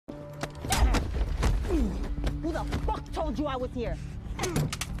the fuck told you I was here?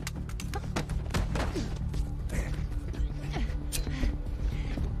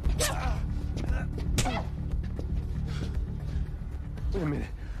 Wait a minute.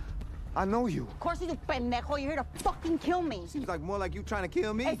 I know you. Of course you do, pendejo. You're here to fucking kill me. Seems like more like you trying to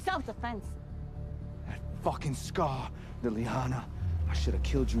kill me. It's self-defense. That fucking scar, Liliana. I should have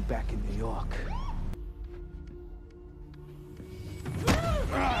killed you back in New York.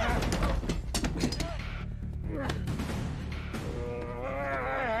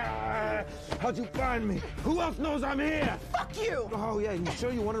 How'd you find me? Who else knows I'm here? Fuck you! Oh, yeah, you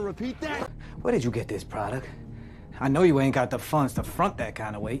sure you want to repeat that? Where did you get this product? I know you ain't got the funds to front that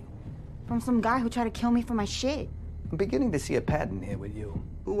kind of weight. From some guy who tried to kill me for my shit. I'm beginning to see a pattern here with you.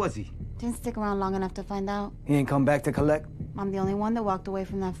 Who was he? Didn't stick around long enough to find out. He ain't come back to collect? I'm the only one that walked away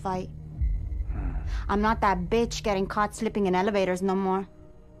from that fight. I'm not that bitch getting caught slipping in elevators no more.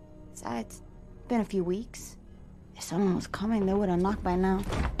 Besides, it's been a few weeks. If someone was coming, they would have knocked by now.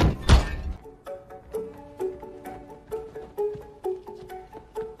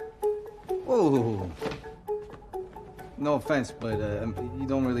 Whoa. No offense, but you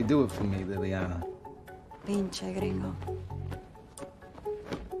don't really do it for me, Liliana. Pinche gringo.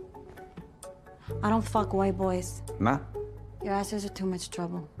 I don't fuck white boys. Nah? Your asses are too much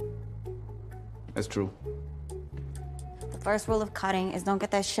trouble. That's true. The first rule of cutting is don't get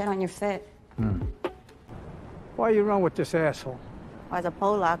that shit on your fit. Why you run with this asshole? Why the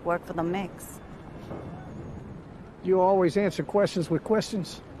Polak work for the mix? You always answer questions with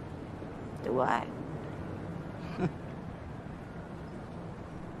questions? Do I?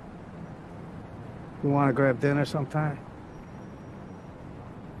 You want to grab dinner sometime?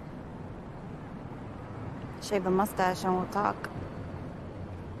 Shave the mustache and we'll talk.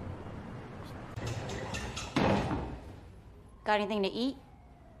 Got anything to eat?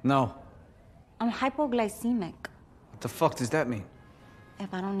 No. I'm hypoglycemic. What the fuck does that mean?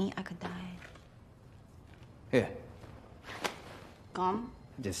 If I don't eat, I could die. Here. Gum?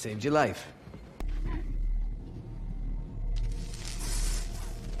 Just saved your life.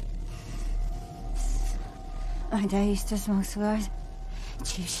 My dad used to smoke cigars.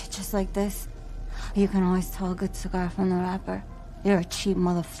 Cheap shit just like this. You can always tell a good cigar from the wrapper. You're a cheap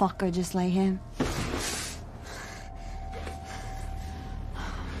motherfucker just like him.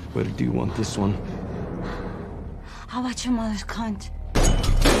 Where do you want this one? How about your mother's cunt?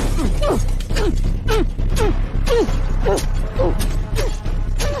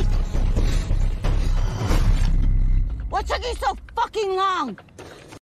 What took you so fucking long?